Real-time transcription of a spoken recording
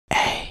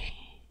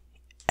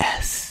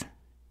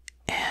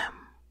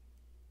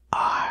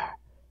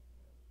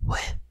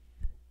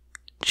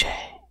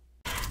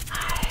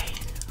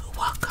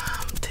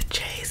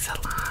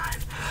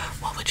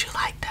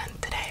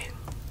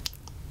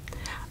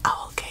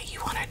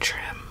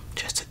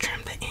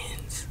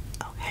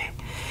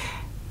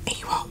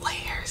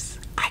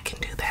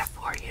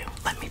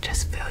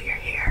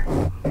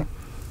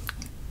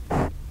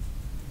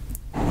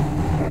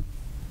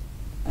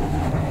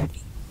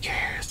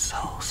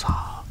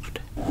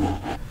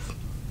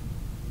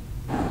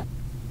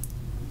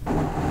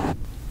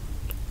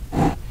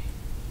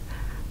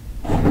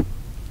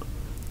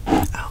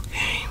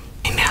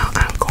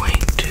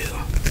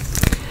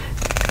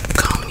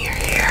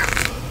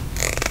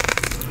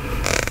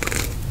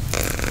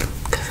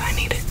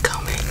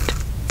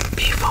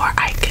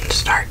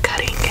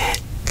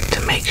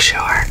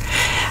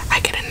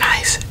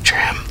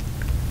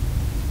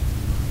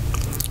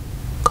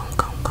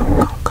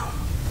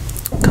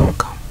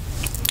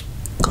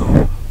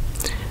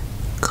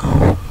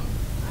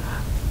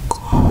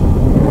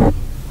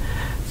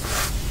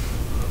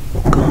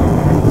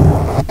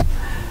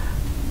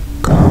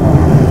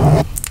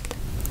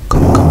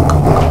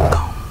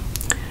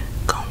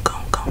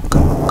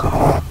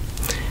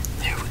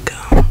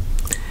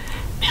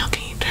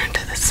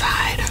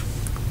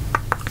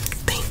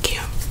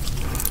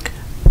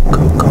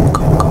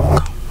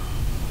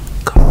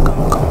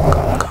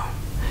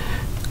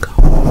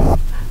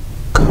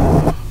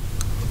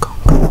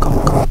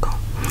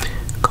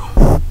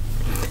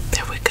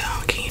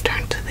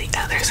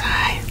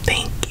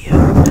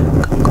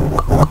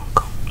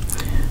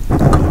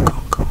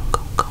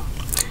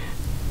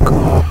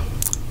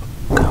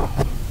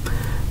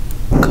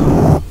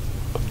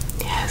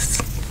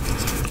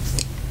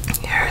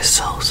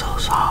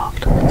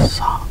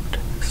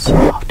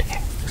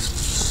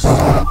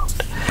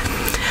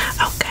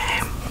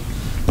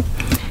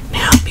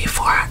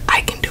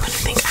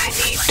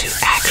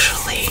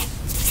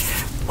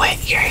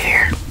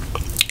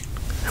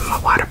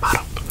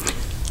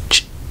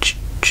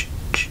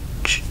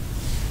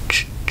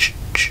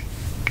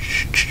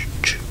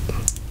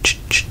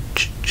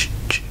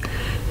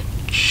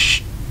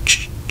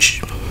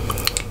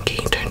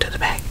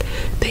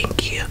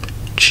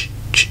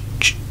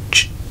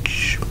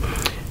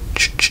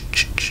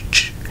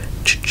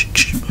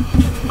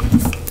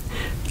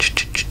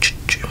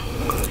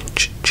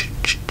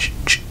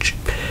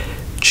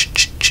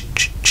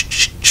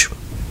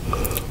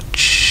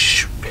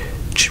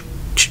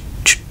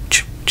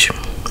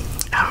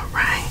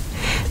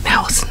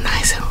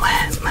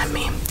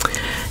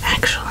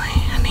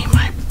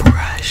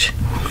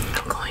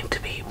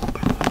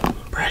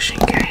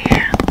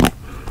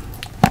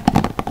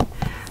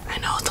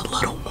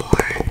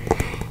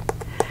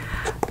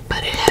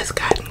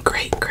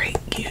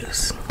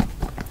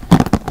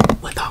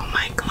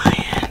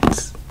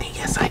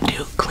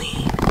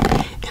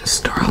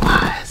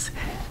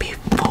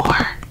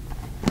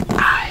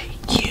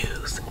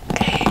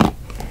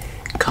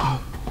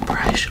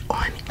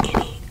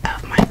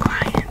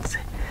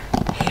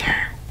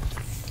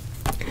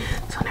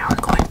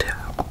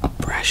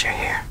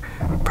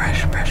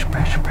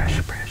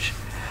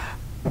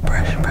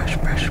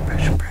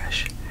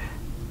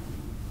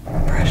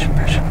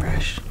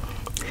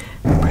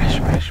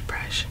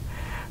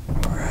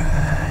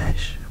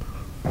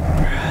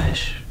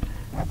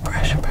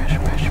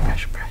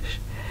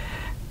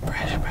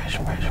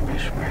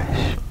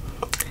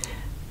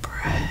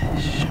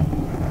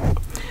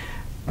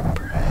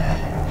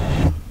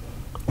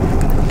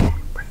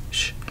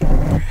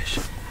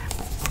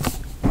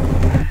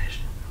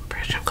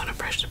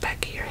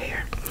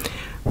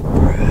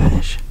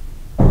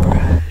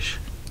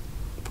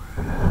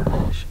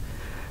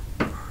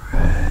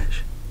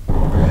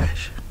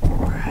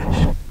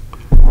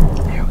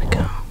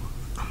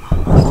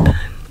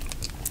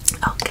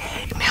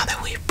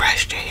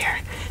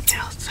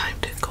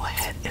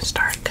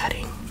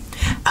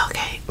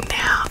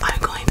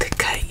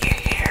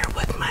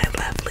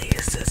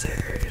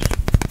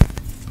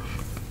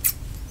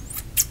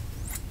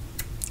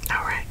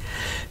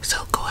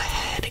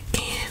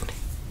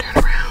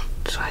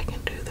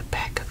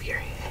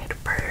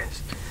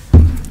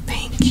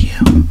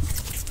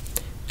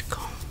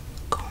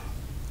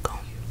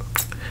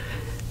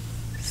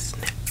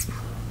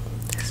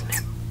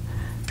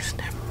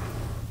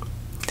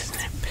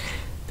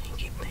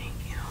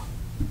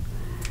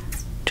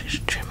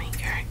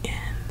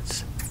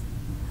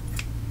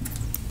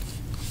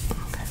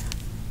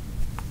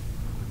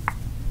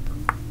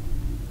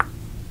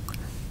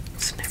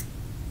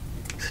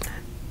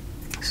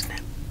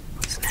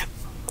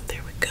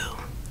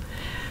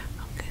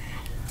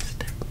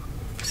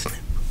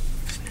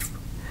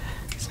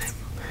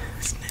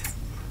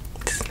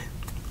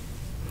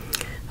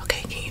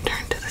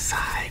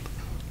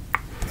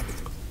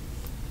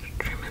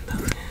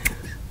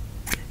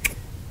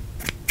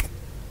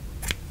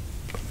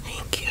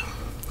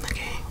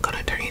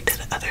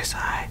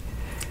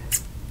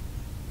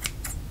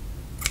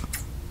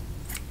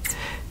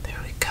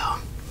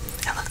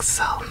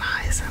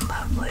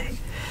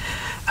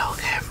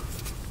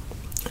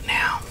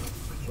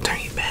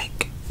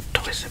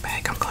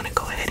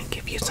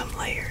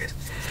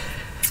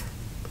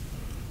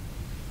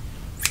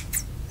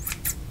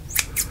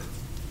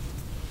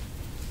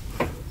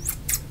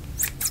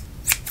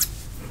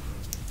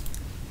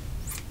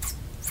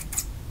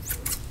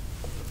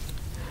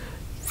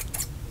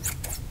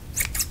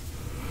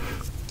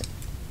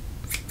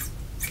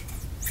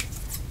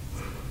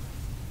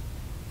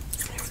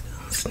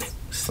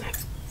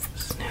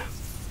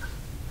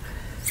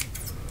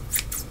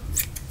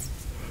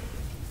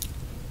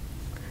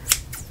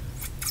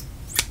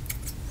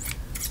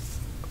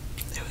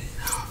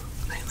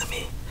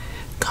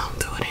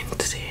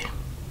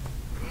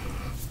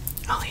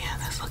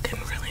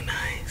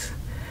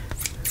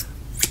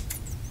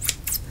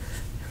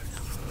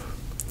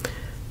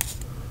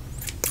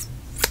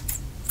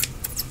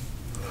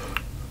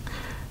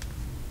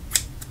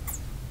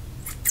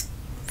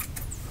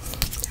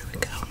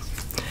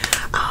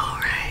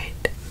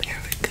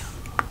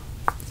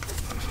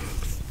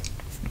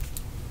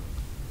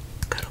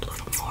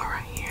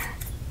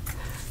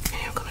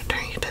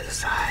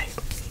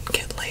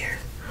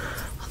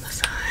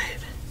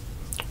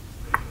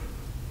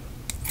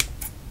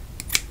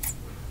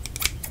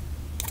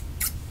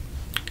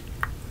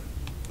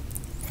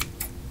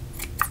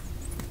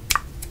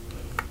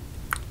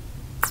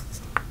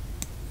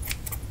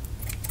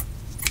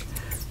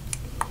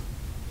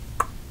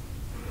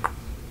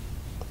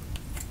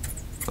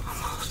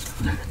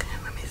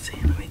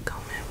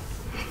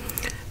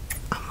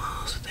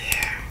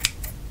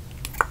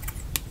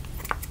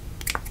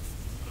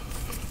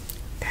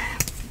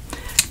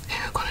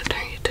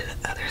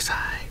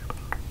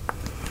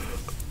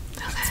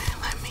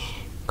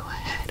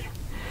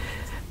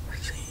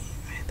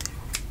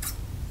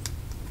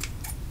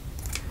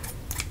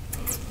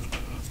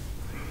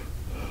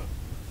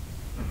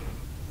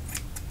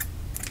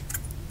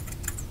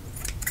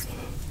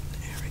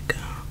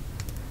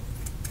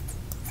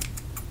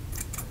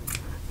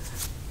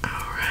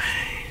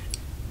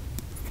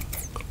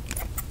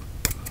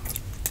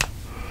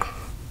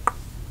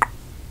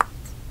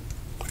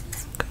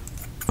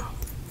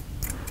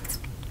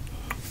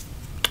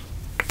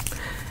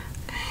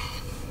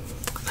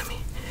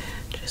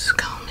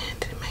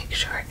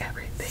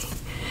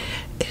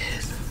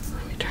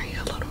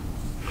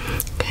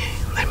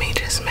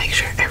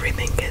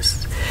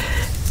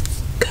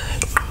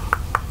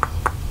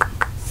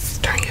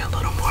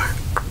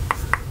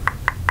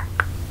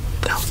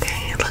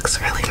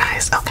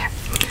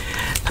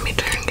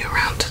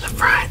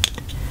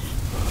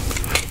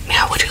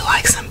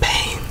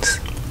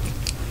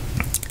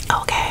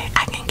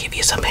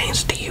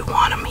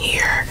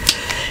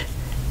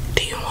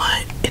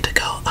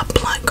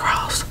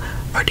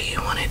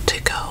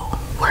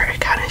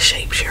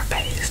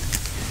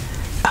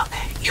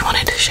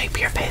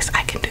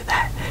can do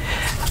that.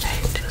 Okay,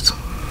 just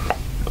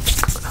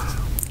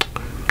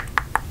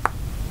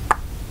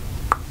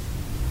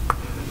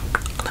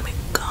let me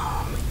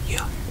comb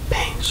your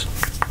bangs.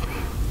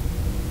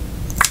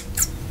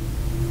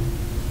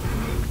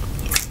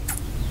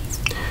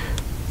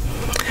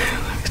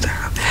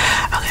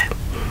 Okay,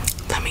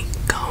 let me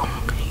comb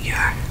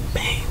your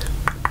bangs.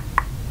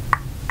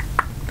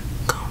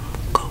 Comb,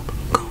 comb,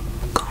 comb,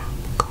 comb,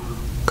 comb,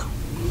 comb,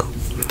 comb,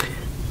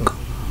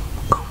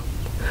 comb, comb,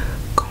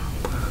 comb,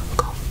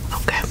 comb.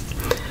 Okay,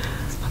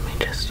 let me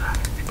just start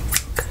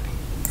cutting.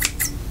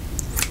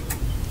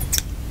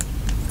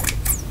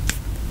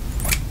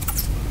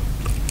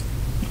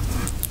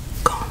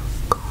 Comb,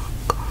 comb,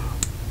 comb.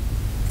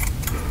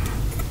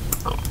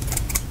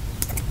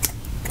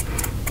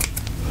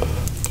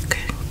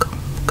 Okay, comb,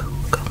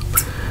 comb, comb.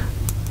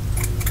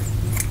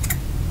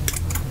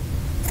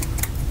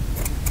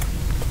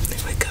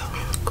 There we go.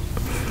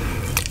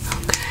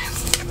 Okay.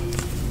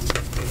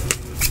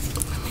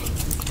 Let me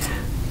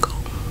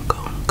comb,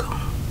 comb,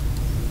 comb.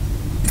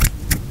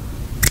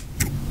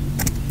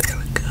 There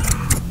we go.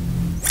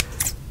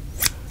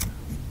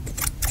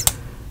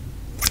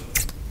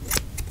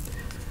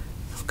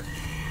 Okay,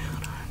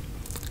 hold on.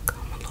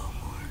 Comb a little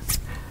more.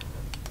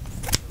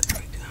 There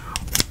we go.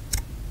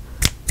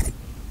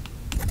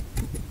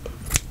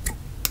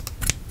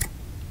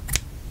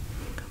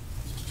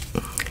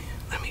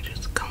 Let me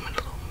just comb it a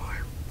little more.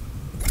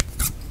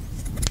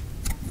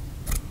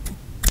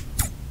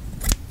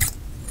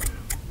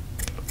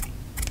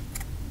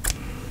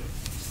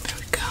 There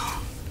we go.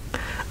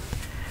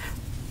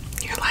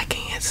 You're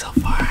liking it so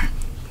far.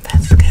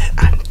 That's good.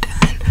 I'm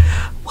done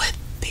with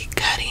the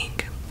cutting.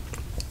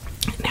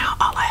 Now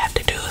all I have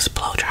to do is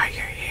blow dry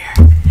your hair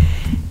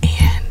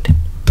and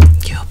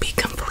you'll be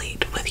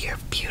complete with your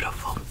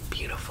beautiful,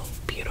 beautiful,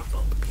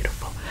 beautiful,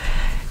 beautiful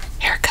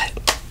haircut.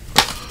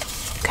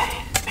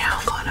 Okay, now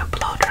I'm gonna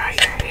blow dry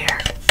your hair.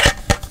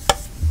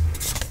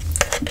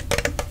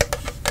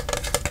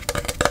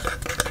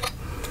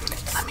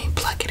 Let me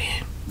plug it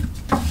in.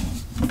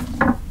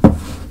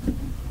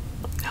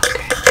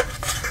 Okay.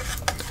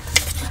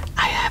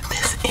 I have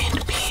this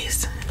end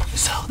piece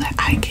so that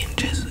I can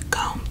just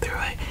comb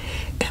through it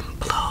and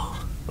blow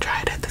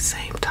dry it at the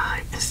same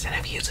time instead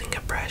of using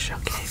a brush,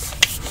 okay?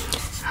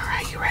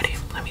 Alright, you ready?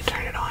 Let me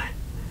turn it on.